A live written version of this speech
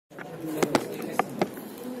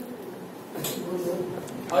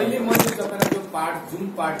अहिले मैले तपाईलाई जो पार्ट जुन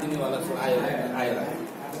पार्ट दिनेवाला छु आयो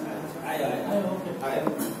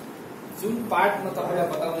जुन पार्ट म तपाईलाई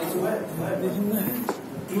बताउने छु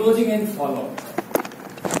क्लोजिङ एन्ड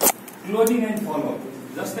फलो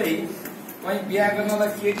जस्तै कहीँ बिहा गर्नलाई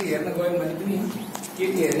केटी हेर्न गयौँ भने पनि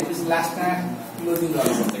केटी हेरेपछि लास्टमा क्लोजिङ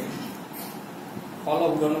गर्नुपर्छ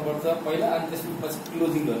फलोअप गर्नुपर्छ पहिला अनि त्यसपछि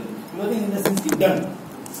क्लोजिङ गर्नु क्लोजिङ इन द सेन्स कि डन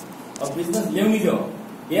अब बिजनेस ल्याउने जो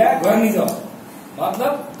बिहा गर्ने जो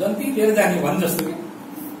मतलब जन्ती लिएर जाने भन् जस्तो कि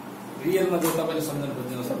रियलमा जो तपाईले सम्झनु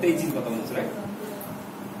खोज्नुहुन्छ त्यही चिज बताउनुहुन्छ राइट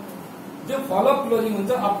जो फलोअप क्लोजिङ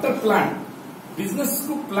हुन्छ आफ्टर प्लान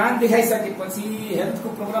बिजनेसको प्लान देखाइसकेपछि हेल्थको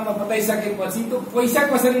प्रोग्राममा बताइसकेपछि त्यो पैसा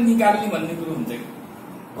कसरी निकाल्ने भन्ने कुरो हुन्छ कि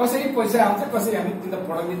कसरी पैसा आउँछ कसरी हामी तिनीलाई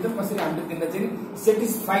प्रडक्ट दिन्छौँ कसरी हामीले तिनीलाई चाहिँ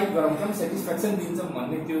सेटिस्फाई गराउँछौँ सेटिस्फ्याक्सन दिन्छौँ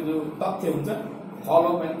भन्ने त्यो जो तथ्य हुन्छ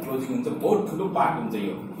फलोअप एन्ड क्लोजिङ हुन्छ बहुत ठुलो पार्ट हुन्छ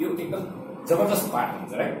यो एकदम जबरजस्त पार्ट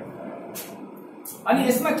हुन्छ राइट अनि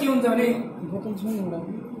यसमा के हुन्छ भने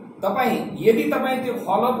यदि तपाईँ त्यो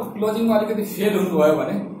फलोअप क्लोजिङमा अलिकति फेल हुनुभयो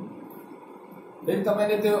भने फेरि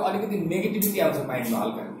तपाईँले त्यो अलिकति नेगेटिभिटी आउँछ माइन्डमा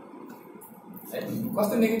हल्का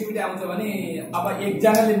कस्तो नेगेटिभिटी आउँछ भने अब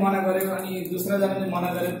एकजनाले मना गर्यो अनि दोस्रोजनाले मना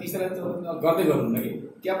गर्यो तीसरा गर्दै गर्नुहुन्न कि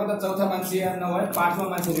क्या पत्ता चौथा मान्छे नभए पाँचमा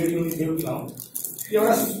मान्छे रेडी हुने थियो कि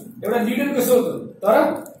एउटा लिडरको सोच हो तर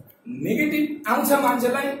नेगेटिभ आउँछ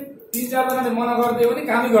मान्छेलाई तीन चारजनाले मना गरिदियो भने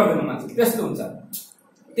कामै गर्दैन मान्छे त्यस्तो हुन्छ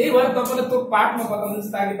त्यही भएर तपाईँले त्यो पार्टमा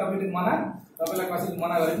बताउनुहोस् ताकि तपाईँले तपाईँलाई कसैले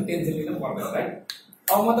मना गरे पनि टेन्सन लिनु पर्दैन राइट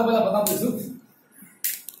अब म तपाईँलाई बताउँदैछु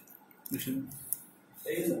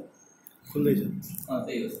त्यही हो खुल्दैछ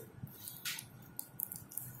त्यही हो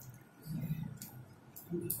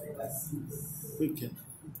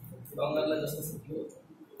बङ्गाललाई जस्तो सिक्यो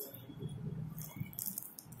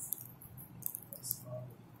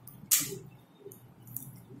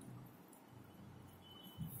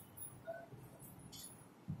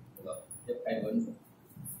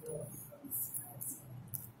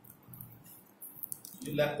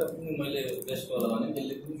यो ल्यापटप पनि मैले बेस्ट वाला भने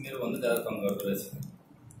त्यसले पनि मेरो भन्दा ज्यादा कम गर्दो रहेछ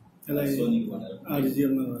सोनीको भनेर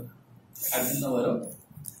आरजिएम नभएर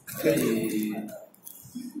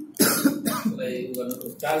गर्नु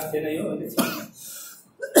चार्ज थिएन यो अहिले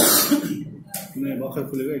भर्खर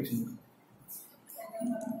खुलेको एकछिन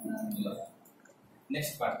ल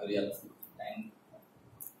नेक्स्ट पार्ट गरिहाल्छ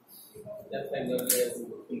टाइम गरेर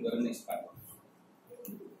फुल गरेर नेक्स्ट पार्ट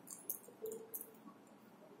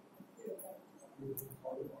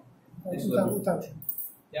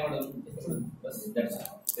त्यहाँबाट बस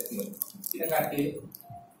किन काटे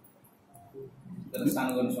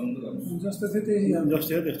सानो गर्नु सक्नु गर्नु जस्तो थियो त्यही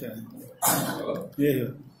जस्तै हो त्यस्तै यही हो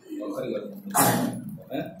भर्खरै गर्नु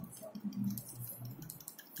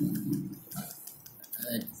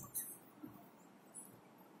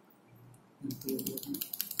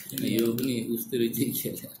यो पनि उस्तै रहेछ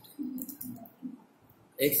खेल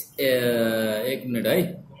एक मिनट है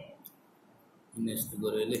यस्तो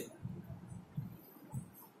गऱ्यो अहिले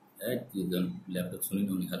त्यो झन् ल्यापटप सुनि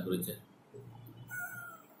नहुने खालको रहेछ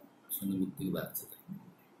सुन्ने बित्तिकै भएको छ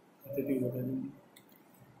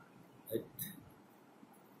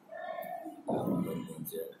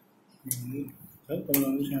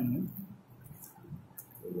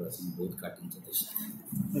बहुत काटिन्छ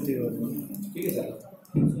ठिकै छ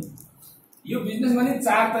यो बिजनेसमा नि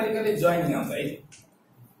 4 तरिकाले जोइन आउँछ है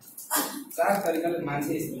 4 तरिकाले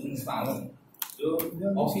मान्छे यस बिजनेसमा आउँछ जो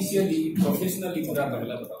अफिसियली प्रोफेसनली कुरा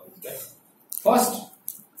तपाईँलाई बताउँछु first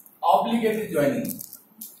obligated joining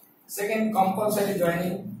second compulsory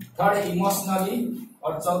joining third emotionally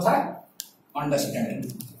और चौथा अन्डरस्ट्यान्डिङ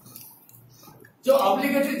जो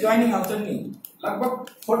अब्लिगेटेड जोइनिङ आउँछ नि लगभग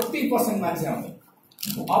 40% मान्छे आउँछ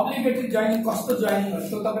अब्लिगेटेड जोइनिङ कस्तो जोइनिङ हो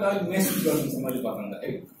त्यो तपाईँले अलिक मेसेज गर्नुहुन्छ मैले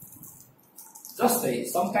बताउँदाखेरि जस्तै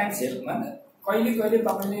समटाइम्स हेल्पमा कहिले कहिले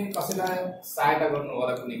तपाईँले कसैलाई सहायता गर्नु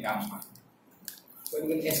होला कुनै काममा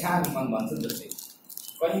कहिले एसान मन भन्छ जस्तै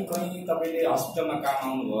कहीँ कहीँ तपाईँले हस्पिटलमा काम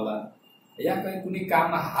आउनुभयो होला या कहीँ कुनै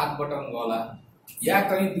काममा हात बटाउनु होला या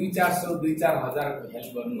कहीँ 2-400 2-4 हजारको हेल्प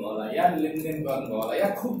गर्नु होला या लेनदेन गर्नु होला या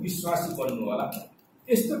खुब विश्वासी बन्नु होला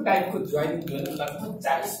त्यस्तो टाइपको जोइनिङ गर्नु लगभग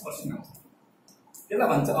 40% आउँछ त्यसलाई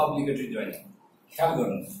भन्छ अब्लिगेटेड जोइनिङ ख्याल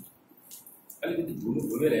गर्नुहोस् अलिकति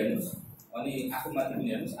भुलेर हेर्नुहोस् अनि आफू मात्र पनि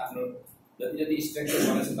हेर्नुहोस् आफ्नो जति जति स्ट्रक्चर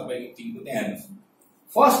बनेछ तपाईँको टिमको त्यहाँ हेर्नुहोस्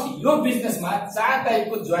फर्स्ट यो बिजनेसमा 4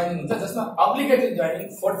 टाइपको जोइनिङ हुन्छ जसमा अब्लिगेटेड जोइनिङ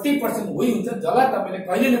 40% उही हुन्छ जसलाई तपाईँले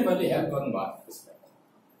कहिले न कहिले हेल्प गर्नुभएको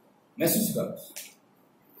महसुस गर्नुहोस्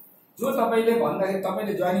जो तपाईँले भन्दाखेरि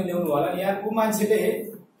तपाईँले जोइनिङ ल्याउनु होला नि यार को मान्छेले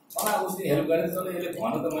मलाई उसले हेल्प गरेर चलो यसले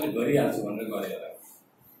भन त मैले गरिहाल्छु भनेर गरे होला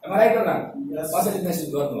राइट हो न कसैले मेसेज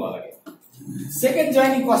गर्नु होला कि सेकेन्ड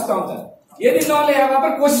जोइनिङ कस्तो आउँछ यदि नल्याए अब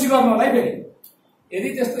कोसिस गर्नु होला है फेरि यदि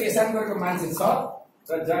त्यस्तो एसान गरेको मान्छे छ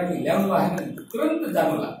र जोइनिङ ल्याउनु भएन तुरन्त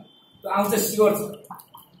जानुला त्यो आउँछ स्योर छ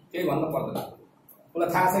केही भन्नु पर्दैन उसलाई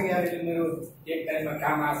थाहा छ कि यार मेरो एक टाइममा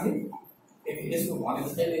काम आएको थियो यसको भनेको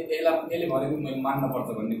यसले भनेको मैले मान्नुपर्छ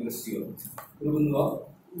भन्ने कुरो स्योर बुझ्नुभयो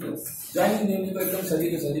जोइनिङ ल्याउनुको एकदम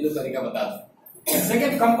सजिलो तरिका बताएको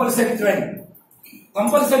सेकेन्ड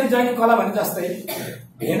कम्पलसरी जोइनिङ कला भने जस्तै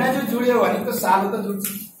भेनाजु जुड्यो भने त सालो त जुड्छ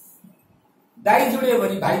दाइ जुड्यो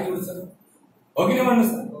भने भाइ जुड्छ हो कि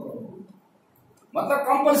भन्नुहोस् त मतलब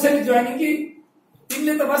कम्पलसरी जोइनिङ कि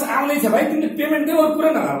तिमीले त बस आउनै छ भाइ तिमीले पेमेन्ट दियो अरू कुरा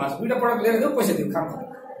नगर बस दुईटा प्रडक्ट लिएर देऊ पैसा दिऊ काम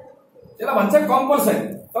त्यसलाई भन्छ कम्पलसरी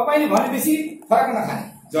तपाईँले भनेपछि फरक नखाने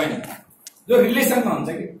जोइनिङ जो रिलेसनमा हुन्छ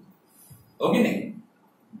कि हो कि नै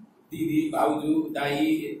दिदी भाउजू दाइ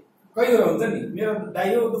कहीवटा हुन्छ नि मेरो दाइ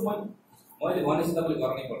हो मैले भनेपछि तपाईँले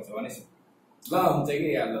गर्नै पर्छ भनेपछि ल हुन्छ कि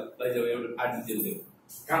यार ल लैजाऊ एउटा 8 दिन देऊ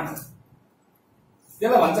काम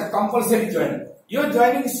त्यसलाई भन्छ कम्पलसरी जोइनिङ यो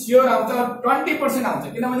जोइनिङ स्योर आउँछ 20% आउँछ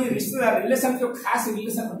किनभने रिश्तेदार रिलेसन त्यो खास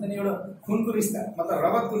रिलेसन हुन्छ नि एउटा खुनको रिश्ता मतलब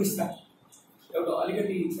रगतको रिश्ता एउटा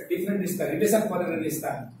अलिकति डिफरेन्ट रिश्ता रिलेसन परेर रिश्ता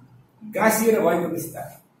गाँसिएर भएको रिश्ता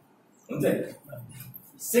हुन्छ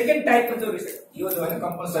सेकेन्ड टाइपको जो रिश्ता यो जो होइन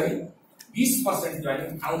कम्पलसरी 20% जोइनिङ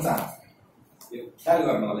आउँछ ख्याल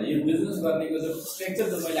गर्नु होला यो बिजनेस गर्नेको जो स्ट्रक्चर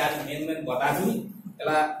जो मैले आज मेन बताएको छु नि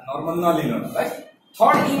यसलाई नर्मल नलिनु होला है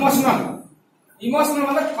थर्ड इमोसनल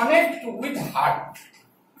मतलब कनेक्ट विथ हार्ट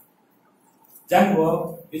जानुभयो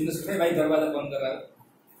बिजनेस कुनै भाइ दरवाजा बन्द गरेर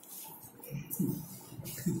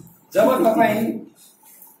जब तपाईँ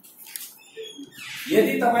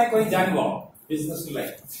यदि तपाईँ कोही जानुभयो बिजनेसको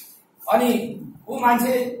लागि अनि ऊ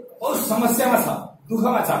मान्छे बहुत समस्यामा छ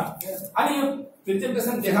दुःखमा छ अनि यो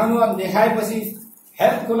प्रेजेन्टेसन देखाएपछि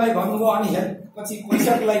हेल्थको लागि भन्नुभयो अनि हेल्थ पछि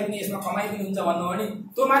पैसाको लागि पनि यसमा कमाइ पनि हुन्छ भन्नुभयो भने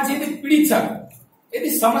त्यो मान्छे यदि पीडित छ यदि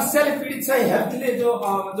समस्याले पीडित छ हेल्थले जो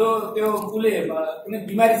त्यो उसले कुनै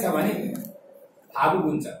बिमारी छ भने भावुक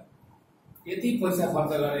हुन्छ यति पैसा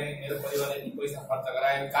खर्च गरेँ मेरो परिवारले यति पैसा खर्च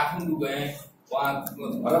गराए काठमाडौँ गएँ वहाँ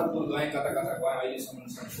भरतपुर गएँ कता कता गएँ अहिलेसम्म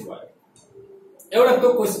सन्चो भयो एउटा त्यो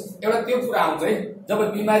कुरा आउँछ है जब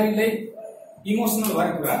बिमारीले इमोसनल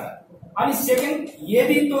भएको कुरा अनि सेकेन्ड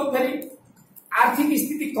यदि त्यो फेरि आर्थिक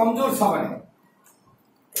स्थिति कमजोर छ भने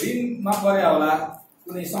ऋणमा परे होला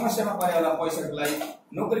कुनै समस्यामा परे होला पैसाको लागि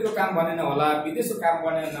नोकरीको काम बनेन होला विदेशको काम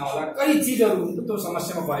बनेन होला कई चिजहरू त्यो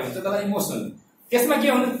समस्यामा परे हुन्छ तर इमोसनली त्यसमा के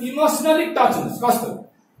हुनु इमोसनली टच हुन्छ कस्तो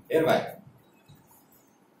हेर भाइ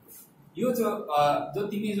यो जो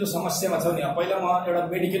तिमी जो समस्यामा छौ नि पहिला म एउटा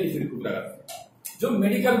मेडिकली फिल्डको कुरा गर्छु जो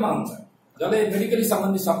मेडिकलमा हुन्छ जसले मेडिकली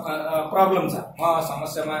सम्बन्धी प्रब्लम छ म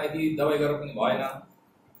समस्यामा यदि दबाई गरेर पनि भएन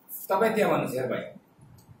तपाईँ त्यहाँ भन्नुहोस् हेर भाइ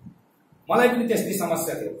मलाई पनि त्यस्तै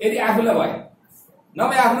समस्या थियो यदि आफूलाई भयो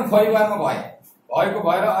नभए आफ्नो परिवारमा भएको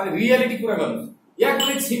भएर अनि रियालिटी कुरा गर्नु या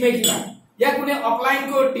कुनै छिमेकीमा या कुनै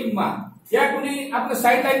अपलाइनको टिममा या कुनै आफ्नो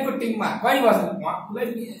साइडलाइनको टिममा कहीँ बस्छ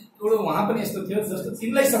उहाँ पनि यस्तो थियो जस्तो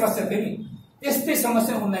तिमीलाई समस्या थियो नि त्यस्तै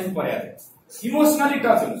समस्या उनलाई पनि परेको थियो इमोसनली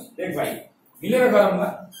टच हुनुहोस् देख भाइ मिलेर गरौँला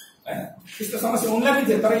होइन त्यस्तो समस्या उनलाई पनि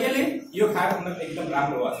थियो तर यसले यो खाएर उनीहरूलाई एकदम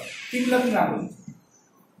राम्रो भयो तिमीलाई पनि राम्रो हुन्छ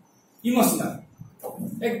इमोसनल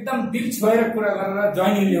एकदम दिल छोएर कुरा गरेर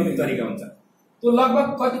जोइनिङ ल्याउने तरिका हुन्छ त्यो लगभग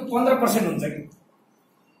कति 15% हुन्छ कि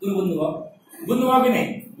कुरो बुझ्नुभयो कि नै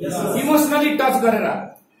इमोसनली टच गरेर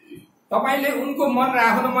तपाईले उनको मन र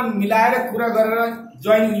आफ्नो मन मिलाएर कुरा गरेर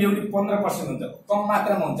जोइनिङ ल्याउने 15% हुन्छ कम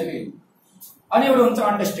मात्रामा हुन्छ कि अनि एउटा हुन्छ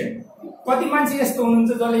अन्डरस्ट्यान्ड कति मान्छे यस्तो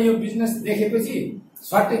हुनुहुन्छ जसले यो बिजनेस देखेपछि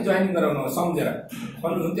सट्टै जोइनिङ गराउनु सम्झेर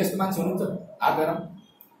भन्नुहुन्छ त्यस्तो मान्छे हुनुहुन्छ हात गरौँ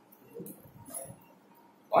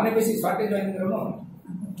भनेपछि सट्टै जोइनिङ गराउनु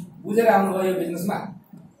बुझेर आउनुभयो यो बिजनेसमा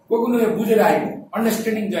को यो बुझेर आएको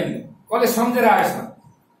अन्डरस्ट्यान्डिङ जोइनिङ कसले सम्झेर आयो यसमा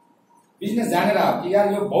बिजनेस जानेर आयो कि यार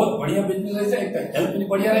यो बहुत बढिया बिजनेस रहेछ एक त हेल्थ पनि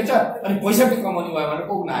बढिया रहेछ अनि पैसा पनि कमाउने भयो भनेर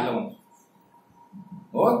को हाल्यो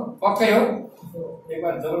हो पक्कै हो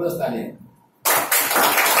एकबार जबरदस्त हाले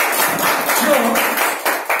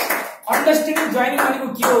अन्डरस्ट्यान्डिङ जोइनिङ भनेको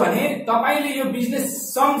के हो भने तपाईले यो बिजनेस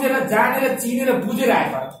सम्झेर जानेर चिनेर बुझेर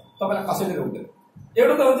आएको तपाईलाई कसैले रोक्दैन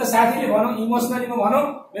एउटा त हुन्छ साथीले भनौँ इमोसनलीमा भनौँ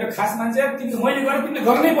मेरो खास मान्छे तिमीले मैले गरेँ तिमीले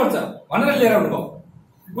गर्नै पर्छ भनेर लिएर आउनु भयो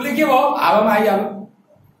उसले के भयो हावामा आइहाल्यो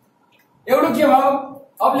एउटा के भयो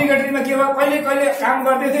अब्लिगेटरीमा के भयो कहिले कहिले काम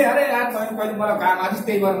गर्दै थिएँ अरे यार कहिले मलाई काम आज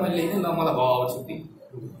त्यही भएर मैले लेख्नु न मलाई भयो छुट्टी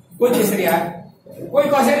कोही त्यसरी आयो कोही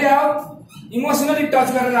कसरी आयो इमोसनली टच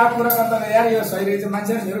गरेर आएको कुरा गर्दा यार यो सही रहेछ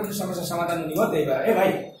मान्छे मेरो पनि समस्या समाधान हुने हो त्यही भएर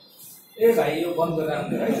ए भाइ यो बन्द गरेर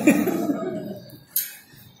आउने है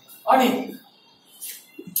अनि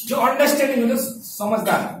जो अन्डरस्ट्यान्डिङ हुन्छ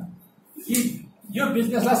समझदार कि यो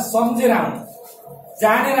बिजनेसलाई सम्झेर आउनु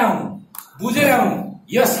जानेर आउनु बुझेर आउनु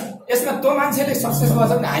यस यसमा त्यो मान्छेले सक्सेस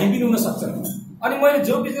भएछ भने हामी पनि हुन सक्छौँ। अनि मैले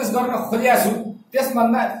जो बिजनेस गर्न खोजेको छु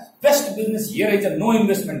त्यसभन्दा best business here is no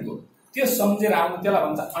इन्भेस्टमेन्टको त्यो सम्झेर आउनु, त्यसलाई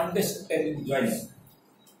भन्छ अन्डरस्ट्यान्डिङ जोइन्ट।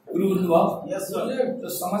 कुरो बुझ्नुभयो?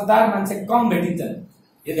 समझदार मान्छे कम भेटिन्छन्,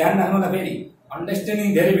 यो ध्यान राख्नु होला। फेरि अन्डरस्ट्यान्डिङ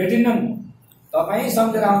धेरै भेटिन्नन्, तपाईँ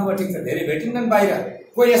सम्झेर आउनुभयो ठिक छ, धेरै भेटिन्नन् बाहिर।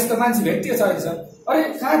 कोही यस्तो मान्छे भेटियो छ अहिलेसम्म, अरे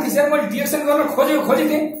कहाँ थिएँ सर मैले डिएक्सन गर्न खोजेको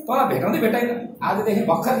थिएँ, तँलाई भेटाउँदै भेटाइन, आजदेखि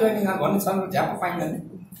भर्खर जोइनिङ भन्ने छ झ्याप पाइँदैन।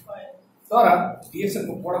 तर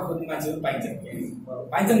डिएक्सनको पढ खोज्ने मान्छेहरू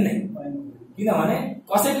पाइन्छन् नै, किनभने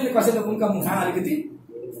कसैले उनका मुखा अलिकति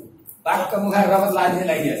बाघका मुखा रगत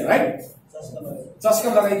लगाइदिएछ, राइट? चस्का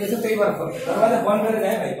लगाइदिएछ, त्यही भएर खोज्छ। दरवाजा बन्द गरेर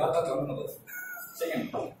जाए भाइ, बर्बाद गर्नु नपर्छ। सेकेन्ड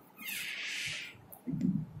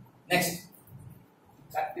नेक्स्ट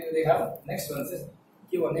साथीले देखाओ। नेक्स्ट भन्छ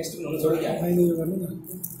के भयो? नेक्स्ट हुनु छोड्यो क्या?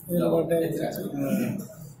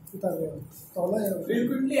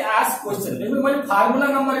 Frequently ask question. मैले फार्मुला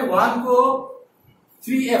नम्बर 1 को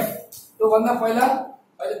 3F त्यो भन्दा पहिला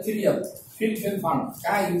अहिले 3F फिल फन्ड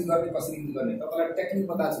कहाँ युज गर्ने, कसरी युज गर्ने, तपाईँलाई टेक्निक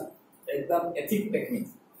पता छ, एकदम एथिक टेक्निक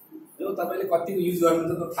जो तपाईँले कतिको युज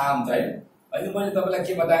गर्नुहुन्छ त्यो थाहा हुन्छ है। अहिले मैले तपाईँलाई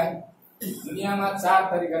के बताएँ, दुनियाँमा 4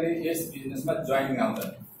 तरिकाले यस बिजनेसमा जोइनिङ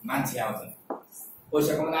आउँछन्, मान्छे आउँछन्।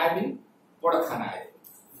 पैसा कमाउन आए पनि, प्रोडक्ट खान आए,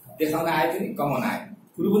 देखाउन आए पनि, कमाउन आए।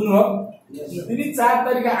 कुरो बुझ्नुभयो? यदि 4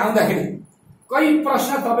 तरिका आउँदाखेरि कही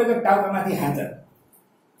प्रश्न तपाईँको टाउकामाथि हान्छ।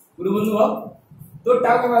 कुरो बुझ्नुभयो? त्यो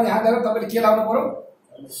टाउकामाथि हान्दा तपाईँले के लाउनु पर्यो?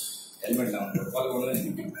 हेलमेट लाउनु पर्यो।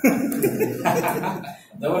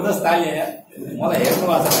 जबरदस्त ताली यार, मलाई हेर्नु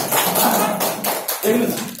भएको छ।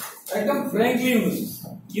 हेर्नुहोस्, एकदम फ्रेङ्कली हुनुहोस्,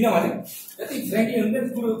 किनभने यति फ्रेङ्कली हुनुहुन्छ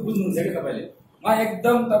कुरो बुझ्नुहुन्छ कि तपाईँले। म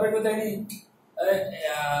एकदम तपाईँको चाहिँ नि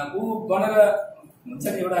ऊ बनेर हुन्छ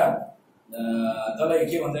नि एउटा जसलाई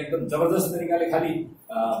के भन्छ एकदम जबरजस्त तरिकाले खालि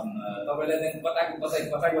तपाईँलाई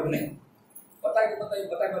बताएको नै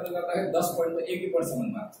गर्दाखेरि 10 पोइन्ट 1 पोइन्टसम्म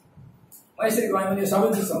मार्छ। म यसरी गएँ भने सबै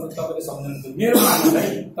चिज तपाईँले सम्झाउनु मेरो मान्नु है,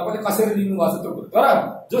 तपाईँले कसरी लिनुभएको छ त्यो कुरो। तर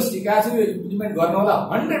जो सिकाएको छु यो इम्प्लिमेन्ट गर्नु होला,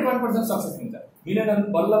 101% सक्सेस हुन्छ। मिलेन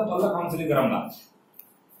बल्ल काउन्सिलिङ गरौँला।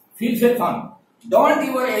 Feel fun, don't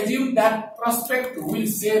ever assume that prospect will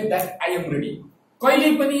say that I am ready. कहिले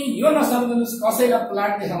पनि यो नसम्झनुहोस् कसैलाई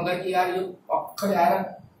प्लान देखाउँदा कि यार यो भर्खर आएर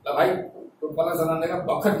ल भाइ त्यो पल्ला जनाउँदा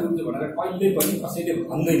भर्खर दिन्छु भनेर कहिले पनि कसैले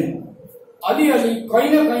भन्दैन। अलिअलि कहीँ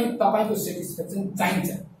न कहीँ तपाईँको सेटिस्फ्याक्सन चाहिन्छ।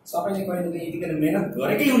 सबैले कहिले न कहीँ यतिखेर मेहनत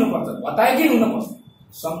गरेकै हुनुपर्छ, बताएकै हुनुपर्छ,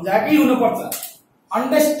 सम्झाएकै हुनुपर्छ।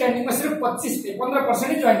 अन्डरस्ट्यान्डिङमा सिर्फ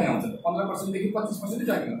 15% जोइनिङ आउँछ, 15% देखि 25%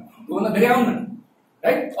 जोइनिङ आउँछ, त्योभन्दा धेरै आउँदैन,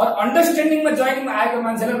 राइट? अरू अन्डरस्ट्यान्डिङमा जोइनिङमा आएको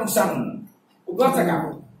मान्छेलाई नोक्सान हुन्न, ऊ गर्छ काम,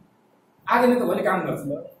 आजले त भोलि काम गर्छ।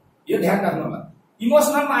 यो ध्यान राख्नु होला।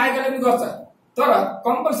 इमोसनलमा आएकाले पनि गर्छ, तर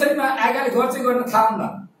कम्पलसरीमा आएकाले गर्न थाहा हुन्न।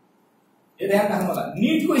 यो ध्यान राख्नु होला।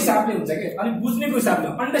 निडको हिसाबले हुन्छ कि, अनि बुझ्नेको हिसाबले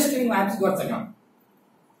अन्डरस्ट्यान्डिङमा आएपछि गर्छ काम।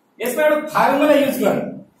 यसमा एउटा फार्मुला युज गर्नु,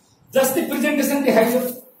 जस्तै प्रेजेन्टेसन देखाइयो,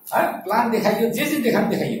 प्लान देखाइयो, जे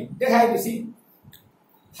देखाइयो, देखाएपछि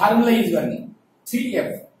फार्मुला युज गर्ने 3F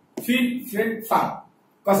फिल फ्रेड फार्म।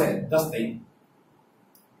 कसरी? जस्तै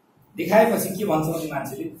देखाएपछि के भन्छ भने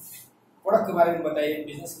मान्छेले प्रोडक्टको बारेमा बताए,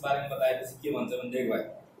 बिजनेसको बारेमा बताएपछि के भन्छ भने देख भाइ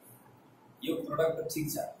यो प्रोडक्ट त ठिक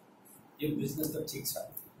छ, यो बिजनेस त ठिक छ,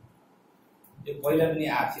 यो पहिला पनि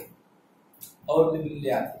आएको थियो, अरूले पनि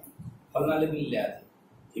ल्याएको थियो, फल्नाले पनि ल्याएको थियो,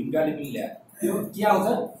 ढिम्काले पनि ल्याएको थियो। यो के आउँछ?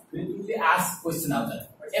 फ्रिक्वेन्टली आस्क क्वेसन आउँछ,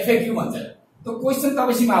 एफएक्यू भन्छ। त्यो क्वेसन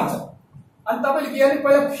तपाईँसँग आउँछ, अनि तपाईँले के गर्ने?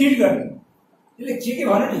 पहिला फिल गर्ने। त्यसले के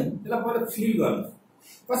भन्यो नि त्यसलाई पहिला फिल गर्नु।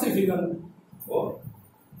 कसरी फिल गर्नु हो?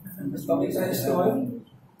 तपाईँको चाहिँ यस्तो भयो,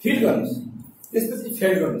 फिल गर्नुहोस्, त्यसपछि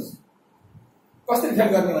फेल गर्नुहोस्। कसरी फेल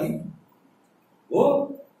गर्ने भने हो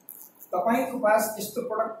तपाईँको पास यस्तो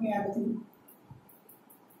प्रडक्ट नै आएको थियो,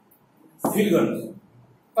 फिल गर्नुहोस्।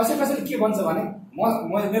 कसैले के भन्छ भने म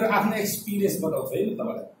मेरो आफ्नो एक्सपिरियन्स बताउँछु है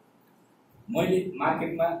तपाईँलाई। मैले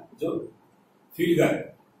मार्केटमा जो फिल गरेँ,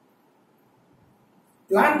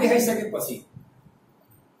 प्लान देखाइसकेपछि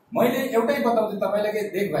मैले एउटै बताउँछु तपाईँलाई कि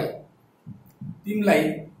देख भाइ तिमीलाई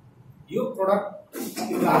यो प्रोडक्ट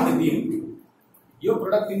तिम्रो हातले दियौँ, यो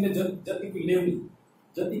प्रोडक्ट तिमीले जतिको ल्याउने,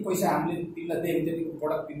 जति पैसा हामीले तिमीलाई दियौँ त्यतिको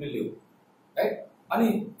प्रोडक्ट तिमीले ल्याऊ, राइट? अनि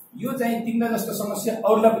यो चाहिँ तिमीलाई जस्तो समस्या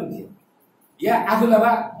अरूलाई पनि थियो या आफूलाई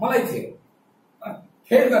भए मलाई थियो,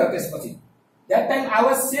 फेल गर। त्यसपछि द्याट टाइम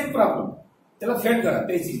आवाज सेम प्रब्लम, त्यसलाई फेल गर।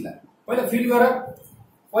 त्यही चिजलाई पहिला फिल गर,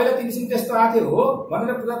 पहिला तिमीसँग त्यस्तो आएको थियो हो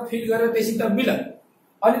भनेर पुरा फिल गरेर त्यहीसित मिल,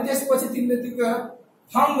 अनि त्यसपछि तिमीले त्यो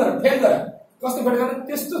फर्म गर, फेल गर। कस्तो फेल गर्ने?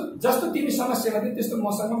 त्यस्तो जस्तो तिमी समस्यामा थियो त्यस्तो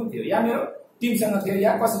मसँग पनि थियो या मेरो टिमसँग थियो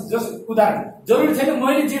या कसै जस उदाहरण जरुरी छैन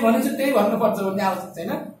मैले जे भनेछु त्यही भन्नुपर्छ भन्ने आवश्यक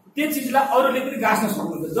छैन। त्यो चिजलाई अरूले पनि गाँच्न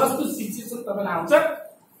सक्नुहुन्छ। जस्तो सिचुएसन तपाईँलाई आउँछ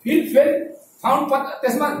फिल फेल फाउन्ड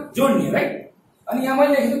त्यसमा जोड्ने राइट। अनि यहाँ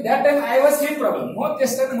मैले लेखेको that time I was same problem, म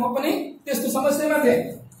त्यस टाइम म पनि त्यस्तो समस्यामा थिएँ,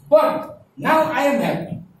 but now I am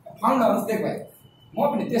happy found out. देख भाइ म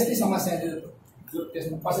पनि त्यस्तै समस्या जो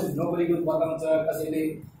त्यसमा कसैले नोकरीको बताउँछ, कसैले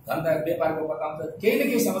धन्दा व्यापारको बताउँछ, केही न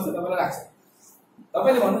केही समस्या तपाईँलाई राख्छ।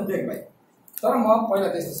 तपाईँले भन्नु देख भाइ तर म पहिला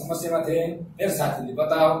त्यस्तो समस्यामा थिएँ, मेरो साथीले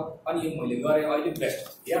बताओ अनि यो मैले गरेँ, अहिले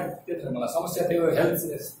बेस्ट। या त्यतिखेर मलाई समस्या थियो,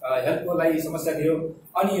 हेल्थको लागि समस्या थियो,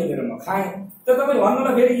 अनि यो लिएर म खाएँ। तर तपाईँले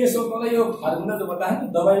भन्नुलाई फेरि यो सोध्नुलाई यो फर्मुला जो बतायो नि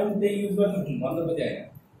दबाई पनि त्यही युज गर्नु भन्नु पनि होइन।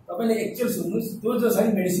 तपाईँले एक्चुअल सुन्नुहोस्, त्यो जो छ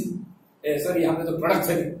नि मेडिसिन, सरी हाम्रो जो प्रडक्ट छ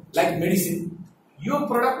नि लाइक मेडिसिन, यो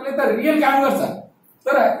प्रडक्टले त रियल काम गर्छ,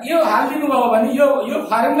 तर यो हालिदिनु भयो भने यो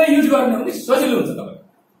फर्मुला युज गर्नु भने सजिलो हुन्छ तपाईँ।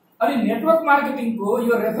 अनि नेटवर्क मार्केटिङको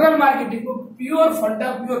यो referral मार्केटिङको pure funda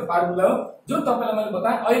pure formula हो जो तपाईँलाई मैले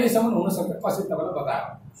बताएँ, अहिलेसम्म हुन सक्छ कसरी तपाईँलाई बतायो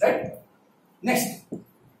राइट। नेक्स्ट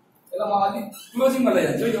यसलाई म अलिक क्लोजिङमा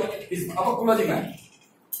लैजान्छु। यो अब क्लोजिङमा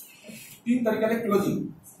 3 तरिकाले क्लोजिङ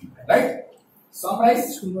राइट, समराइज,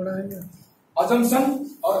 अजम्पसन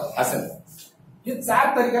और हासिल, यो 4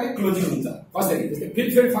 तरिकाले क्लोजिङ हुन्छ। कसरी? जस्तै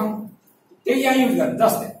फिल्ड फर्म त्यही यहाँ युज गर्नु।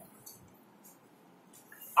 जस्तै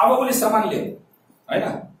अब उसले सामान ल्यायो हैन,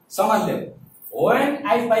 सामान ल्यायो, when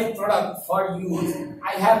I buy product for use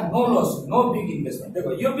I have no loss, no big investment।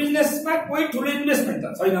 देखो यो बिजनेसमा कोही ठुलो इन्भेस्टमेन्ट त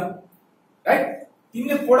छैन राइट।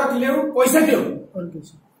 तिमीले प्रोडक्ट ल्याऊ, पैसा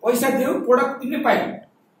दियौ प्रोडक्ट तिमीले पाइौ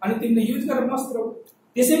अनि तिमीले युज गरेर मस्त रहो।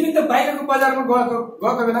 त्यसैले त बाहिरको बजारमा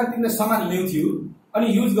गएको बेला तिमीले सामान ल्याउँथ्यौ अनि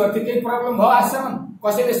युज गर्थ्यौ, केही प्रब्लम भयो आजसम्म?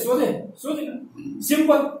 कसैले सोधेन।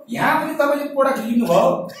 सिम्पल। यहाँ पनि तपाईँले प्रोडक्ट लिनुभयो,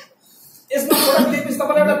 यसमा प्रोडक्ट लिएपछि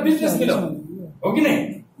तपाईँलाई एउटा बिजनेस मिल्यो हो कि नै,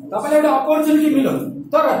 तपाईँलाई एउटा अपर्च्युनिटी मिल्यो।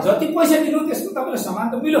 तर जति पैसा दिनु त्यसको तपाईँलाई सामान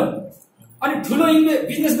त मिल्यो। अनि ठुलो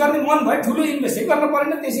बिजनेस गर्ने मन भयो, ठुलो इन्भेस्ट गर्न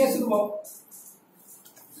परेन, त्यसै सुरु भयो।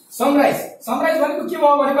 समराइज भनेको के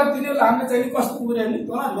भयो भने तिनीहरूले हामीले चाहिँ कस्तो पुग्यो भने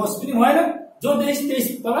तँलाई लस पनि भएन, जो देश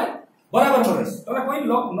त्यही तँलाई बराबर परेछ, तँलाई कोही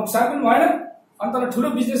नोक्सान पनि भएन, अनि तँलाई ठुलो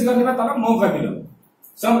बिजनेस गर्ने भए तँलाई मौका मिल्यो।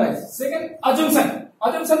 समराइज। सेकेन्ड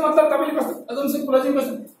अजम्पसन मतलब तपाईँले कस्तो अजम्पसन क्लोजिङ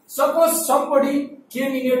कस्तो? Suppose somebody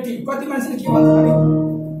came in your team, कति मान्छेले के भन्छ भने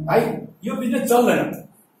भाइ यो बिजनेस चल्दैन,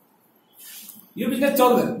 यो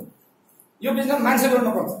बिजनेस मान्छे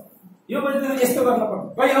गर्नुपर्छ, यो बिजनेस यस्तो गर्नुपर्छ,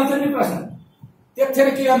 कहीँ आउँछ नि प्रश्न। त्यतिखेर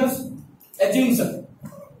के गर्नुहोस्?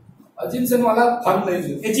 एज्युम्सन वाला फर्मुला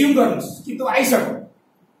युज एज्युम गर्नुहोस् कि त्यो आइसक्यो,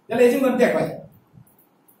 त्यसलाई एज्युम गर्नु देख भाइ।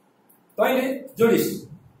 तैँले जोडिस्,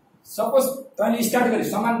 सपोज तैँले स्टार्ट गरी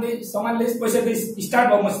सामानले पैसा दे स्टार्ट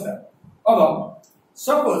भयो मसित। अब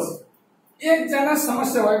सपोज एकजना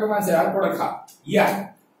समस्या भएको मान्छे हालबाट खा, या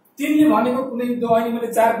तिमीले भनेको कुनै अहिले मैले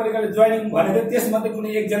 4 प्रकारले जोइनिङ भनेको त्यसमध्ये कुनै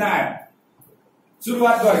एकजना आयो,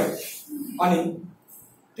 सुरुवात गर्यो, अनि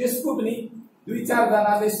त्यसको पनि 2-4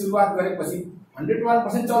 जनाले सुरुवात गरेपछि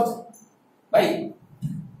 101% चल्छ भाइ।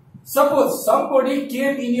 Suppose somebody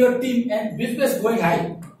came in your team and business going high,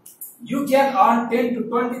 you can earn 10 to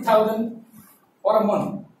 20,000 per month।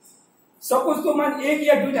 Suppose त्यो मान्छे 1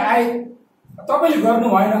 या 2 आए, तपाईले गर्नु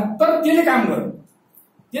भएन तर त्यसले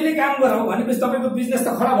काम गर्यो भनेपछि तपाईको बिजनेस त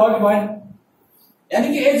खडा भयो कि भएन? यानी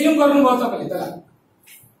कि एज्युम गर्नुभयो तपाईले त्यसलाई।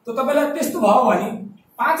 त तपाईलाई त्यस्तो भयो भने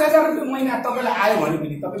 5,000 रुपैयाँ महिना तपाईलाई आयो भने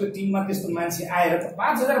पनि तपाईको टिममा त्यस्तो मान्छे आएर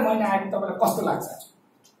 5,000 महिना आयो भने तपाईलाई कस्तो लाग्छ?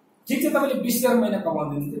 ठिक छ तपाईँले 20,000 महिना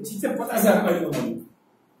कमाउँदै ठिक छ 50,000 महिना कमाउनु,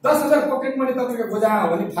 10,000 पकेट मनी तपाईँको गोजा हो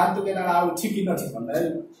भने फाल्तु केटा आऊ ठिक कि नठिक भन्दा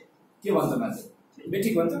के भन्छ मान्छे?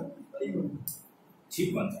 बेठिक भन्छ, ठिक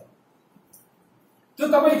भन्छ। त्यो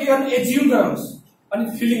तपाईँले के गर्नु? एज्युम गराउनुहोस् अनि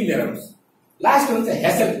फिलिङ लिएर आउनुहोस्। लास्ट हुन्छ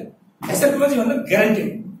हेसल क्लोजिङ भन्दा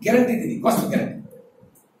ग्यारेन्टी दिने। कस्तो guarantee?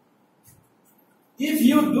 If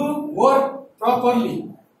you do work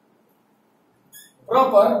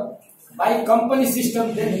proper by company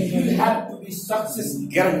system, then you will have to be success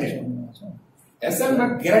guaranteed। हेसलमा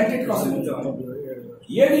guaranteed कसरी हुन्छ भने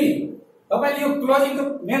यदि तपाईले यो क्लोजिङको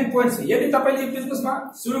मेन पोइन्ट छ, यदि तपाईले यो बिजनेसमा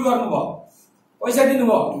सुरु गर्नुभयो, पैसा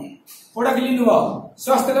दिनुभयो, प्रोडक्ट लिनुभयो,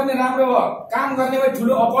 स्वास्थ्य पनि राम्रो भयो, काम गर्ने भए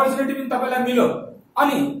ठुलो अपर्च्युनिटी पनि तपाईलाई मिल्यो,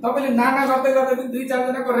 अनि तपाईले नाना गर्दै पनि 2-4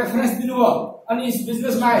 जनाको रेफरेन्स दिनुभयो, अनि यस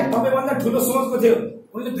बिजनेसमा आए, तपाईभन्दा ठुलो सोचको थियो,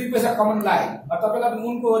 उनले 2 पैसा कमाउन लाए, तपाईलाई पनि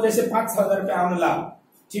उनको उद्देश्य 5-6,000 रुपैयाँ आउन लाग्यो,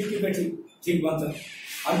 ठिक कि बेठी? ठिक भन्छ।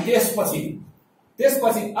 अनि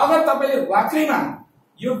त्यसपछि अगर तपाईले वाकैमा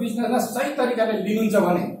यो बिजनेसलाई सही तरिकाले लिनुहुन्छ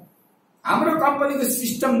भने हाम्रो कम्पनीको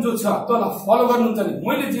सिस्टम जो छ त्यसलाई फलो गर्नुहुन्छ भने,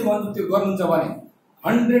 मैले जे भन्छु त्यो गर्नुहुन्छ भने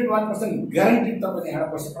 101% ग्यारेन्टी तपाईले यहाँ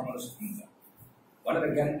पैसा कमाउन सक्नुहुन्छ भनेर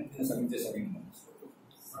ग्यारेन्टी दिन सकिन्छ।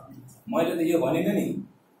 मैले त यो भनेको नि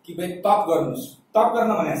कि भाइ टप गर्नुहोस्, टप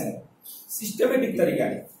गर्न भनेको छ सिस्टमेटिक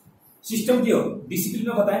तरिकाले। सिस्टम के हो?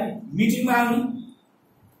 डिसिप्लिनमा बताएँ नि, मिटिङमा आउने,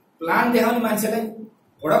 प्लान देखाउने मान्छेलाई,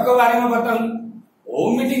 प्रोडक्टको बारेमा बताउने,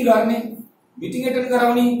 होम मिटिङ गर्ने, मिटिङ एटेन्ड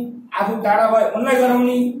गराउने, आफू टाढा भए उनलाई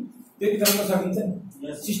गराउने, त्यति गर्न सकिन्छ।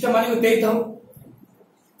 सिस्टम भनेको त्यही त हो।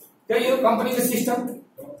 त्यही हो कम्पनीको सिस्टम।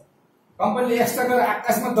 कम्पनीले एक्स्ट्रा गरेर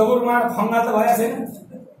आकाशमा दगुर मार फङ्गा त भएका छैन,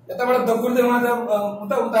 यताबाट दगुर्दै उहाँ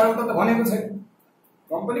त उता त भनेको छैन।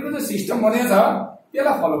 कम्पनीको जो सिस्टम बनेको छ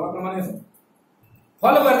त्यसलाई फलो गर्न भनेको छ।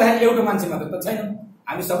 फलो गर्दाखेरि एउटा मान्छे मात्र त छैन,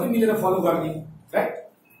 हामी सबै मिलेर फलो गर्ने, राइट?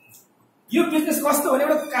 यो बिजनेस कस्तो भने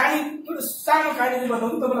एउटा कहानी, एउटा सानो कहानी चाहिँ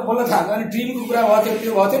बताउँछु तपाईँलाई बोल्न थाल्छ। अनि ड्रिमको कुरा भएको थियो,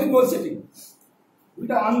 त्यो भएको थियो नि गोल सेटिङ।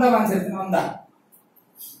 एउटा अन्धा मान्छे थियो, अन्धा।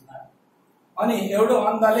 अनि एउटा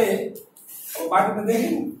अन्धाले अब बाटो त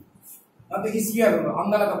देखेन, नदेखि सिकार हुनु,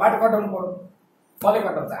 अन्धालाई त बाटो कटाउनु पर्यो, कसले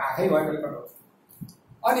कटाउँछ? आँखै भएकोले कटाउँछ।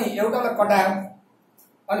 अनि एउटालाई कटायो,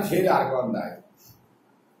 अनि फेरि अर्को अन्धा आयो,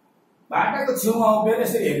 बाटाको छेउमा उभिएर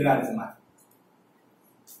यसरी हेरिरहेको छ माथि।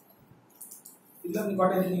 एकदम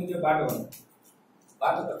कटाइदिनु त्यो बाटो भन्नु,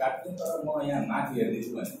 बाटो त काट्दैन तर म यहाँ माथि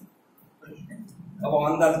हेर्दैछु भने अब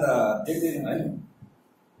अन्दाज त देख्दैन होइन,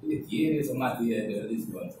 उसले के रहेछ माथि हेर्दैछु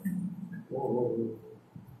भन्छ। ओहो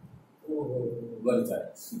ओहो गर्छ,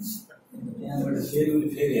 त्यहाँबाट फेरि उसले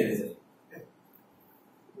फेरि हेरेछ,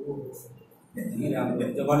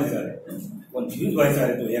 राम्रो भनेछ अरे, कन्फ्युज भएछ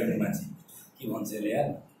अरे त्यो हेर्ने मान्छे, के भन्छ यसले यार,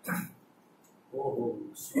 ओहो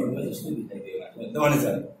स्वर्ग जस्तो देखाइदियो भनेछ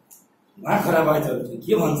अरे, उहाँ खराब भएछ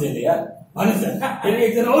के भन्छ यसले यार भनेछ। फेरि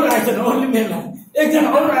एकजना अरू आएछन्, अरूले मेला, एकजना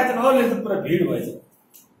अरू आएछन्, अरूले त पुरा भिड भएछ,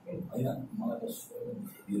 होइन मलाई त स्वर्ग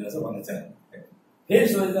देखाइदिरहेछ भनेछ। फेरि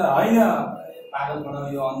सोच्दा होइन पागल बनाऊ,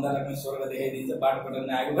 यो अन्धालाई पनि स्वर्ग देखाइदिन्छ, बाटो कटाउन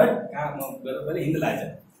आएको भाइ कहाँ म गएर फेरि हिँड्न लाग्छ।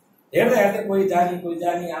 हेर्दा हेर्दै कोही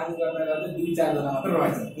जाने आउनु गर्दा गर्दै 2-4 जना मात्र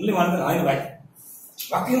रहेछ। उनले भन्दैन होइन भाइ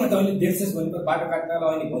वाकैमा तैँले देख्छस् भने त बाटो काट्नलाई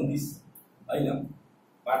होइन भनिदिस्, होइन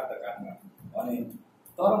बाटो त काट्न भने,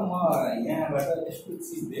 तर म यहाँबाट यस्तो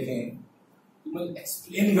चिज देखेँ मैले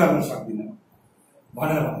एक्सप्लेन गर्न सक्दिनँ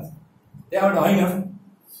भनेर भन्छ। त्यहाँबाट होइन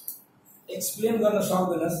एक्सप्लेन गर्न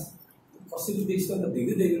सक्दैनस्, कसरी देख्छ त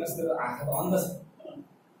देख्दै देख्दैनस्, तेरो आँखा त अन्ध छ,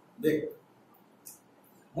 देख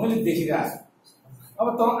मैले देखिरहेको छु। अब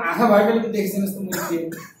त आँखा भएकोले पनि देख्छस् त मैले के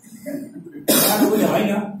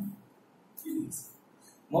होइन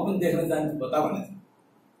म पनि देख्न जान्छु बता भनेको।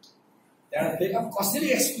 त्यहाँबाट फेरि अब कसरी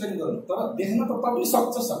एक्सप्लेन गर्नु, तर देख्न त पनि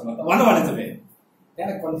सक्छ सक्न त भन्नु भनेको छ। फेरि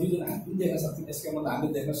त्यहाँ कन्फ्युजन, हामी पनि देख्न सक्छौँ, त्यसको मतलब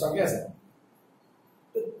हामीले देख्न सकेका छ।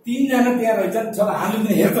 त्यो 3 जना त्यहाँ रहेछन्, चलो हामीले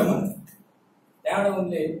पनि हेर्छौँ भन्छ। त्यहाँबाट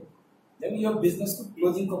उनले यो बिजनेसको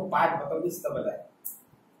क्लोजिङको पार्ट बताउँदैछ तपाईँलाई,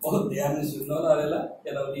 बहुत ध्यानले सुन्नु होला, अरेला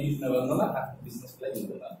यताउति युज नगर्नु होला, आफ्नो बिजनेसलाई युज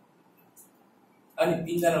गर्नु होला। अनि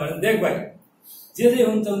 3 जना भने देख भाइ जे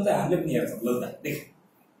हुन्छ हामीले पनि हेर्छौँ, ल त देख।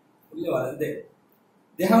 उसले भने देख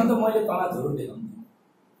देखाउनु त मैले तँलाई धुरो देखाउनु,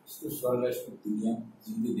 यस्तो स्वर्ग यस्तो दुनियाँ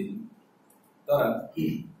जिउँदै देख्नु, तर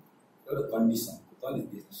एउटा कन्डिसन तैँले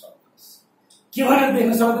देख्न सक्दैनस्। के भनेर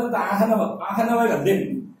देख्न सक्दैन त? आँखा नभएर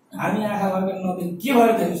देख्नु, हामी आँखा भएर नदेख्नु, के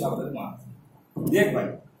भएर देख्न सक्दैन? म देख भाइ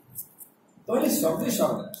तैँले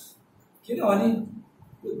सक्दैनस्, किनभने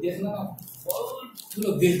त्यो देख्नमा बहुत ठुलो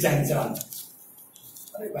दिल चाहिन्छ भन्छ।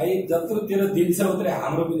 अरे भाइ जत्रो तेरो दिल छ उत्रै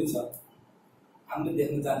हाम्रो पनि छ, हामीले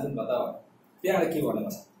देख्न चाहन्छौँ बताऊ। त्यहाँबाट के भन्नु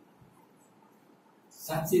छ?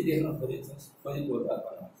 साँच्चै देख्न खोजेको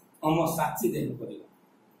म साँच्चै देख्नु खोजेको।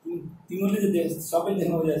 तिमीले चाहिँ सबै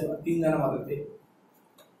देख्न खोजेको छ, 3 जना मात्र थिए,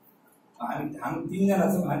 हामी 3 जना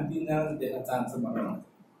छौँ, हामी 3 जना देख्न चाहन्छौँ भनेर भन्छ।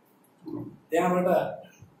 त्यहाँबाट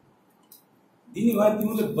दिने भए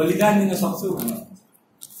तिमीले बलिदान दिन सक्छौ भनेर भन्छ।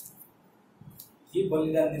 के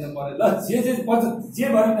बलिदान दिन पर्यो? ल जे पर्छ जे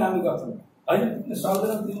भयो भने हामी गर्छौँ, होइन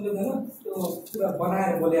सक्दैन तिमीले होइन त्यो पुरा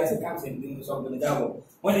बनाएर बोलेको छ, काम छैन तिमीले सक्दैन, जाऊ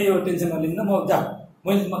मैले यो टेन्सन नलिन्न, म जाऊ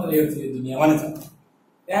मैले मात्र हेर्छु यो दुनियाँ भनेछ।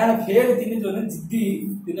 त्यहाँबाट फेरि तिमी जो जिद्दी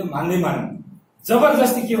तिमीले मान्दै मान्नु,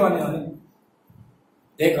 जबरजस्ती के भन्यो भने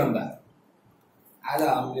देख अन्दा आज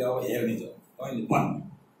हामीले अब हेर्ने छ, तैँले भन्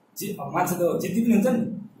जे मान्छे त जिद्दी पनि हुन्छ नि,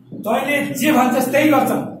 तैँले जे भन्छस् त्यही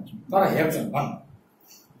गर्छन् तर हेर्छन् भन्।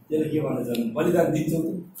 त्यसले के भन्छ भने बलिदान दिन्छौ त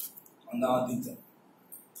भन्दा दिन्छ,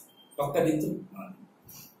 टक्का दिन्छ।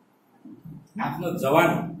 आफ्नो जवान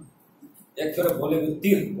एकखेर बोलेको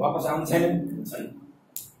तीर वापस आउनु छैन।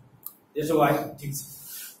 त्यसो भए ठिक छ,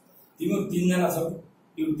 तिमीहरू 3 जना छौ,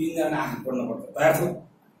 त्यो 3 जना आँखा पढ्नुपर्छ, तयार छौ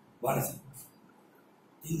भनेछ।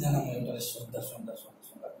 3 जनामा एउटाले सोद्धा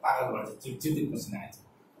पागल भन्छ, चिडचिडी पसिना आएछ,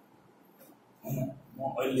 होइन म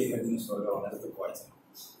अहिले हेरिदिनु स्वर्ग भनेर त भएछ।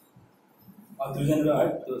 अब 2 जना है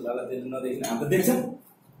त्यो साला त्यसले नदेखिन हामी त देख्छ,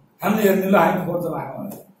 हामीले हेर्नु ल हामी फोड्छौँ आँखा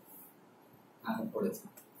भनेर आँखा फोडेछ।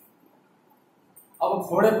 अब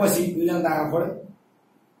फोडेपछि 2 जना त आँखा फोडे,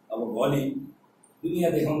 अब भोलि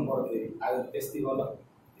दुनियाँ देखाउनु पर्यो। फेरि आज त्यस्तै होला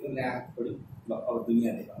यो ल्या थोडी ल अब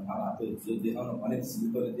दुनियाँ देखाउनु अब त्यो जो देखाउनु भने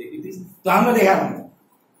सिम्पलले देखिदिस् त्यो हाम्रो देखाउनु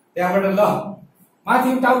त्यहाँबाट ल माथि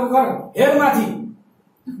टाउको गर हेर माथि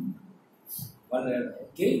भनेर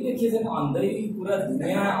केही देखिएन अन्धै पुरा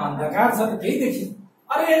दुनियाँ अन्धकार छ केही देखिएन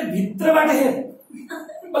अरे भित्रबाट हेर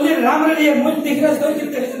अलि राम्ररी हेर मैले देखिरहेको छु किन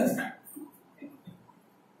देखिँदैन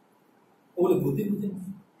उसले बुझ्दै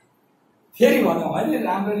फेरि भन्यो अहिले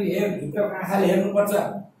राम्ररी हेर भित्रको आँखाले हेर्नुपर्छ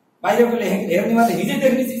बाहिरकोले हेर्ने मात्रै हिजै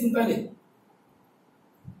देख्ने चिज तैँले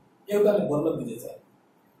एउटाले बल्ल बुझेछ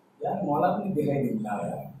यार मलाई पनि देखाइदिनु ला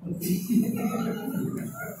होइन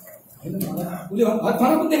उसले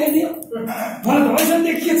मलाई पनि देखाइदियो मलाई त वैसन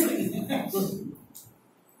देखिएछ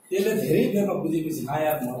त्यसले धेरै बेरमा बुझेपछि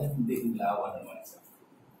यार मलाई पनि देखिनु ला भनेर भनेछ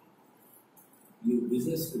यो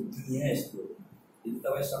बिजनेसको दुनियाँ यस्तो यदि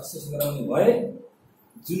तपाईँ सक्सेस गराउने भए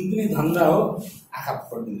जुन पनि धन्दा हो आँखा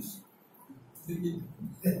फोडिदिनुहोस्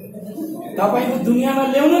तपाईँको दुनियाँमा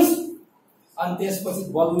ल्याउनुहोस् अनि त्यसपछि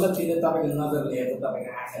बल्ल त्यसले तपाईँको नजरले हेर्छ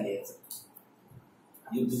तपाईँको आँखाले हेर्छ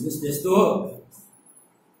यो बिजनेस त्यस्तो हो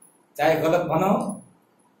चाहे गलत भनौँ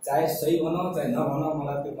चाहे सही भनौँ चाहे नभनौँ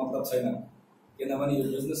मलाई त्यो मतलब छैन किनभने यो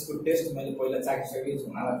बिजनेसको टेस्ट मैले पहिला चाखिसकेको छु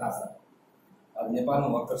मलाई थाहा छ अब नेपालमा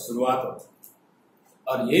भर्खर सुरुवात हो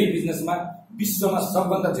और यही बिजनेसमा विश्वमा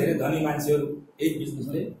सबभन्दा धेरै धनी मान्छेहरू यही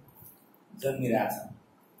बिजनेसले जन्मिरहेछ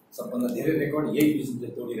सबभन्दा धेरै रेकर्ड यही बिजनेसले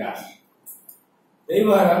तोडिरहेछ त्यही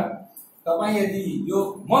भएर तपाईँ यदि यो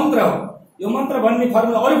मन्त्र हो यो मन्त्र भन्ने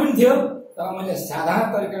फर्मुला अरू पनि थियो तर मैले साधारण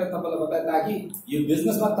तरिकाले तपाईँलाई बताएँ ताकि यो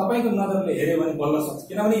बिजनेसमा तपाईँको नजरले हेऱ्यो भने बल्ल सक्छ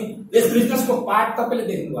किनभने यस बिजनेसको पार्ट तपाईँले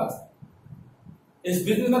देख्नु भएको छ यस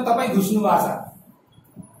बिजनेसमा तपाईँ घुस्नु भएको छ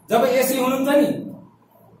जब एसी हुनुहुन्छ नि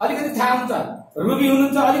अलिकति थाहा हुन्छ रुबी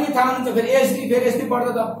हुनुहुन्छ अलिकति थाहा हुन्छ फेरि एसडी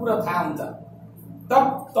पढ्दा त पुरा थाहा हुन्छ तब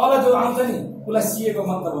तल जो आउँछ नि उसलाई सिएको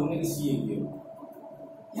मतलब हुने कि सिए के हो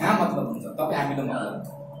यहाँ मतलब हुन्छ तपाईँ हामीले मतलब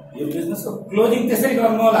यो बिजनेसको क्लोजिङ त्यसरी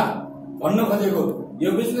गर्नु होला भन्नु खोजेको यो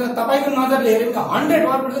बिजनेस तपाईँको नजरले हेऱ्यो भने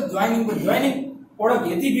 100% जोइनिङ प्रोडक्ट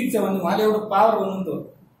यति बिग्छ भने उहाँले एउटा पावर गर्नुहुन्थ्यो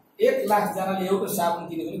 1 लाख जनाले एउटा साबुन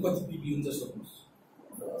किन्यो भने कति पिपी हुन्छ सोध्नुहोस्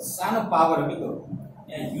सानो पावर हो कि त्यो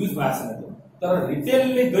यहाँ युज भएको छैन त्यो तर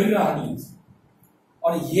रिटेलले गरिरहने युज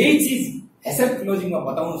और यही चीज एसेट क्लोजिङमा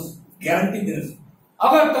बताउनुहोस् ग्यारेन्टी दिनुहोस्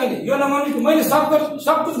अगर तैँले यो नमान्नु मैले सब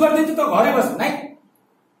कुछ गरिदिन्छु त घरै बस नै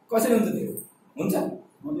कसरी हुन्छ त्यो हुन्छ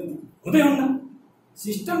हुँदै हुन्न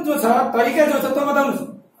सिस्टम जो छ तरिका जो छ त्यो बताउनुहोस्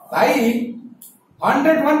भाइ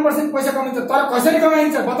 101% पैसा कमाइन्छ तर कसरी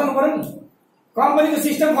कमाइन्छ बताउनु पर्यो नि कम्पनीको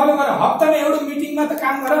सिस्टम फलो गर हप्तामा एउटा मिटिङमा त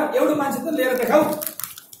काम गर एउटा मान्छे त लिएर देखाऊ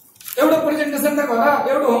एउटा प्रेजेन्टेसन त गर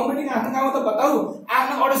एउटा होम मिटिङ आफ्नो गाउँमा त बताऊ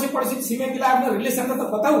आफ्नो अडोसी पडोसी छिमेकीलाई आफ्नो रिलेसनमा त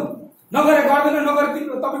बताऊ नगरे गर्दैन नगरे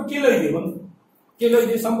तपाईँ के लैदियो भन्नु के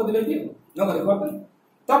लैदियो सम्पत्ति लैदियो नगरे गर्दैन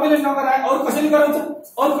तपाईँले नगराए अरू कसैले गराउँछ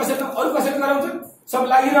अरू कसैले गराउँछ सब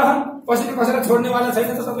लागिरहन् कसैले कसैलाई छोड्नेवाला छैन त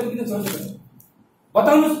तपाईँले किन छोड्नु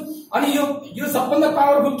बताउनुहोस् अनि यो सबभन्दा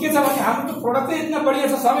पावरफुल के छ भने हाम्रो त प्रोडक्टै यति बढिया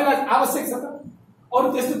छ सबैलाई आवश्यक छ त अरू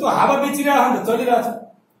त्यस्तो त्यो हावा बेचिरहेको चलिरहेछ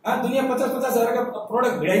दुनियाँ 50-50 हजारका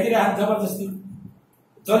प्रोडक्ट भिडाइदिरहेको जबरजस्ती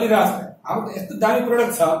चलिरहेछ हाम्रो त यस्तो दामी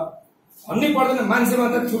प्रोडक्ट छ भन्नै पर्दैन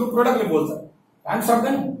मान्छेभन्दा ठुलो प्रोडक्टले बोल्छ हामी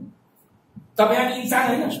सक्दैन तपाईँ हामी इन्सान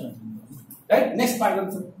होइन राइट नेक्स्ट पार्ट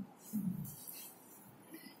गर्छ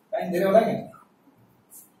टाइम धेरै होला क्या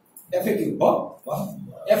एफएक्यू हो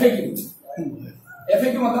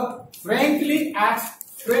एफएक्यू मतलब फ्रेंकली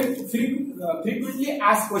फ्रिक्वेंटली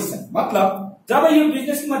आस्क क्वेश्चन मतलब जब यो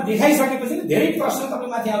बिजनेसमा देखाइसकेपछि धेरै प्रश्न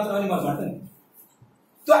तपाईँ माथि आउँछ अनि म भन्छु नि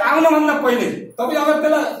त्यो आउनुभन्दा पहिले तपाईँ अगर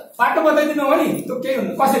त्यसलाई बाटो बताइदिनु हो नि त्यो केही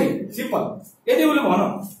हुन्छ कसरी सिम्पल यदि उसले भनौँ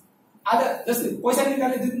आज जस्तै पैसा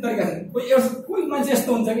निकाल्ने 2-3 तरिका छ कोही मान्छे यस्तो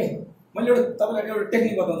हुन्छ कि मैले एउटा तपाईँलाई एउटा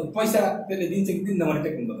टेक्निक बताउँछु पैसा त्यसले दिन्छ कि दिन्न मैले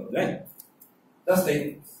टेक्निक बताउँछु है जस्तै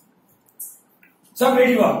सब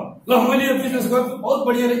रेडी भयो ल मैले यो बिजनेस गर्छु बहुत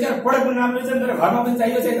बढिया रहेछ प्रोडक्ट पनि राम्रो रहेछ तर घरमा पनि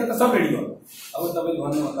चाहियो त सब रेडी भयो अब तपाईँले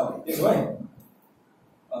भन्नुभन्दा त्यसो भए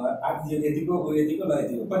 8 यतिको यतिको ल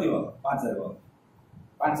यतिको कति भयो 5000 भयो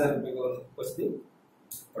 5000 रुपियाँको पैसा दियो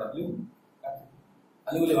प्रोडक्ट लियो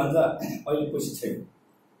अनि उसले भन्छ अहिले पैसा छैन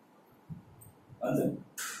भन्छ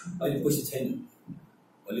अहिले पैसा छैन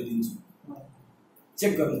भोलि दिन्छु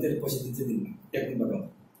चेक गर्नु त्यसले पैसा दिन्छ दिन्न टेक्निक बताउनु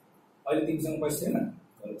अहिले तिमीसँग पैसा छैन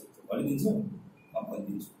भोलि दिन्छु भोलि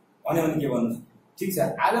दिन्छु भन्यो भने के भन्नुहोस् ठिक छ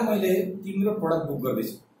आज मैले तिम्रो प्रोडक्ट बुक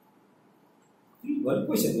गर्दैछु भोलि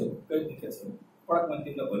पैसा दियो कहिले दिएको छ प्रोडक्ट मैले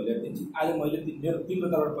तिमीलाई भोलि ल्याएर दिन्छु आज मैले तिम्रो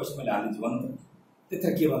तर्फबाट पैसा मैले हालिदिन्छु भन्नु त त्यत्र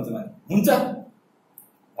के भन्छ भने हुन्छ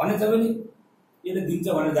भनेछ भने यसले दिन्छ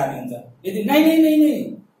भनेर जाने हुन्छ यदि नै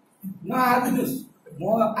नहालिदिनुहोस् म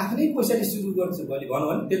आफ्नै पैसाले सुरु गर्छु भोलि भन्नु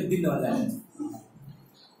भने त्यसले दिन्न भनेर जाने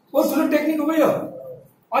हुन्छ ठुलो टेक्निक हो यो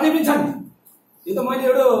अझै पनि छन् यो त मैले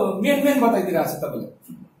एउटा मेन बताइदिइरहेको छु तपाईँलाई।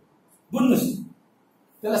 बुझ्नुहोस्,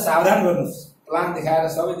 त्यसलाई सावधान गर्नुहोस्। प्लान देखाएर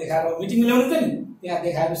सबै देखाएर मिटिङ ल्याउनु त नि, त्यहाँ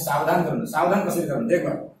देखाएर सावधान गर्नु। सावधान कसरी गर्नु देख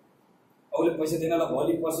भयो। अरूले पैसा दिनलाई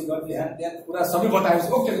भोलि पर्सि गर्ने त्यहाँ कुरा सबै बताएपछि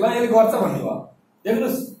ओके ल यसले गर्छ भन्ने भयो।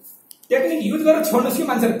 देख्नुहोस्, टेक्निक युज गरेर छोड्नुहोस् कि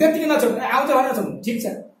मान्छेले, त्यतिकै नछोड्नु। आउँछ भनेर छोड्नु, ठिक छ,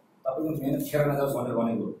 तपाईँको मेहनत खेर नजाओस् भनेर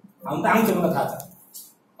भनेको। आउनु त आउँछ मलाई थाहा छ।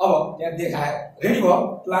 अब त्यहाँ देखाए रेडी भयो,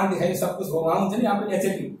 प्लान देखाए सब कुछ भयो, आउँछ नि आफ्नो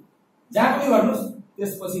एचएपी जहाँ पनि गर्नुहोस्।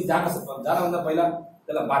 त्यसपछि जानभन्दा पहिला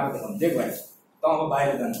त्यसलाई बाटो देखाउनु। देख भयो त अब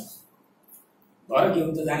बाहिर जानुहोस्। घर के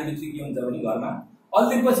हुन्छ जाने बित्तिकै के हुन्छ भने घरमा अलि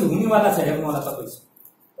दिनपछि हुनेवाला छ, हेर्नुवाला तपाईँ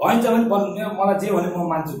भइन्छ भने मलाई जे भने म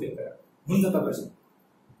मान्छु त्यो कुरा हुन्छ तपाईँसँग।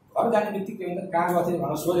 घर जाने बित्तिकै हुन्छ कहाँ गएको थिएँ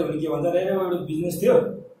भनेर सोध्यो भने के भन्छ रे एउटा बिजनेस थियो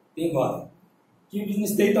त्यही भयो। के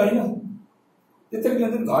बिजनेस त्यही त होइन। त्यतिखेर के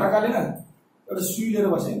हुन्छ घर कालेन एउटा सुई लिएर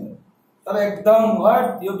बसेँ तर एकदम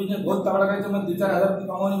हट यो बिजनेस बहुत तगडा रहेछ, म 2-4 हजार पनि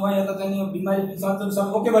कमाउने भयो, यता चाहिँ यो बिमारी सन्चो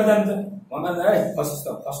सब ओके भएर जान्छ भन्दा है फसिस् त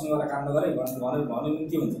फस्नेवाला काम नगरे भनेर भन्यो भने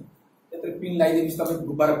के हुन्छ। त्यत्रो पिन लगाइदिएपछि तपाईँको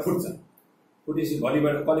गुब्बारा फुट्छ। फुटेपछि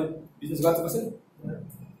भोलिबाट कसले बिजनेस गर्छ कसरी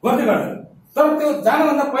गर्दै गर्दैन। तर त्यो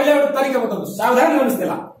जानुभन्दा पहिला एउटा तरिका बताउनु, सावधान गर्नुहोस्।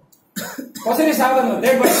 त्यसलाई कसरी सावधान गर्नु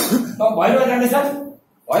देख भयो। त भैरव जाँदैछ,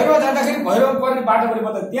 भैरव जाँदाखेरि भैरव पर्ने बाटो पनि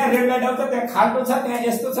बताउनु। त्यहाँ रेड लाइट आउँछ, त्यहाँ खाल्टो छ, त्यहाँ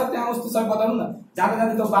यस्तो छ, त्यहाँ उस्तो छ बताउनु न। जाँदा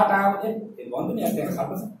जाँदा त्यो बाटो आयो भन्नु नि त्यहाँ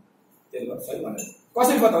खाल्टो छ त्यसले गर्छ है भनेर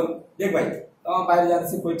कसरी बताउनु देख भाइ। त बाहिर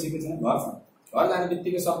जाँदैछ कोही ठिकै छैन, घर छ। घर जाने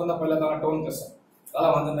बित्तिकै सबभन्दा पहिला तपाईँ टाउन गर्छ तल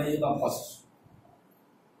भन्छ न एकदम फसिस्।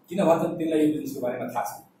 किन भन्छ तिमीलाई यो बिजनेसको बारेमा थाहा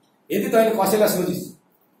छ। यदि तैँले कसैलाई सोधिस्,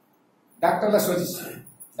 डाक्टरलाई सोधिस्,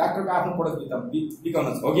 डाक्टरको आफ्नो प्रोडक्ट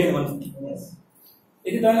बिकाउनु छ हो कि भन्छ।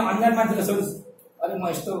 यदि तैँले अन्य मान्छेलाई सोधिस् अरे म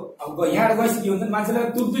यस्तो अब यहाँबाट गएपछि के हुन्छ मान्छेलाई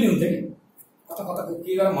तुर्तुली हुन्छ कि कता कता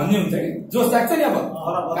के गरेर भन्ने हुन्छ कि जोस लाग्छ नि। अब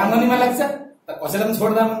काम गर्नेमा लाग्छ त कसैलाई पनि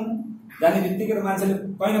छोड्दा जाने बित्तिकै मान्छेले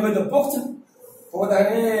कहीँ न कहीँ त पोख्छ।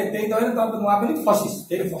 पोख्दाखेरि त्यही त होइन तपाईँ उहाँ पनि फसिस्,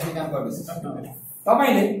 फेरि फस्ने काम गर्दैछ।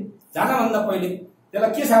 तपाईँले जानुभन्दा पहिले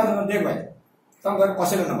त्यसलाई के सावधान गर्नु देख भाइ। तपाईँ गएर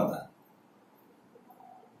कसैले नबता,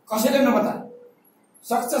 कसैले नबता।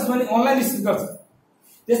 सक्सेस भने अनलाइन स्थित गर्छ,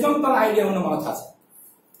 त्यसमा पनि तर आइडिया हुन मलाई थाहा छ।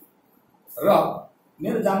 र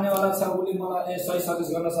मेरो जान्नेवाला छ, उसले मलाई सही सजेस्ट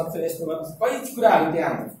गर्न सक्छ, यस्तो गर्न कहीँ कुराहरू त्यहाँ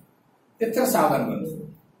आउँछ। त्यतिखेर सावधान गर्नुहोस्।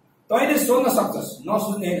 तैँले सोध्न सक्छस्,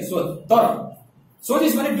 नसोध्ने होइन सोध। तर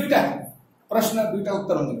सोधिस् भने 2टा प्रश्न 2टा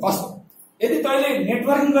उत्तर हुन्छ। फर्स्ट, यदि तैँले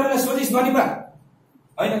नेटवर्किङ गरेर सोधिस् भने पा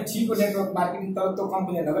होइन ठिकको नेटवर्क मार्केटिङ तर त्यो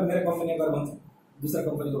कम्पनी नगर मेरो कम्पनी गर भन्छ दुसरा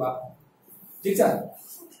कम्पनीको बात ठिक छ।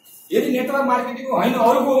 यदि नेटवर्क मार्केटिङको होइन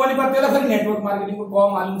अरूको भने पा त्यसलाई फेरि नेटवर्क मार्केटिङको क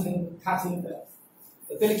मालुम छैन, थाहा छैन,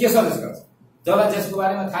 त्यसले के सजेस्ट गर्छ। जसलाई जसको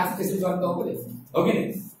बारेमा थाहा छ त्यसरी गर्नु हो कि नि।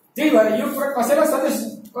 त्यही भएर यो कुरा कसैलाई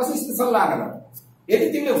कसरी सल्लाह नगर। यदि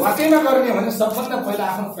तिमीले वाकैमा गर्ने भने सबभन्दा पहिला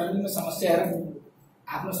आफ्नो फ्यामिलीमा समस्या हेर,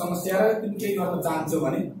 आफ्नो समस्या हेर तिमी केही गर्न चाहन्छौ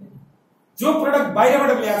भने जो प्रडक्ट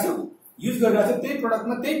बाहिरबाट ल्याएको छौ युज गरिरहेको छ त्यही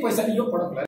प्रडक्टमा त्यही पैसाले यो प्रडक्टलाई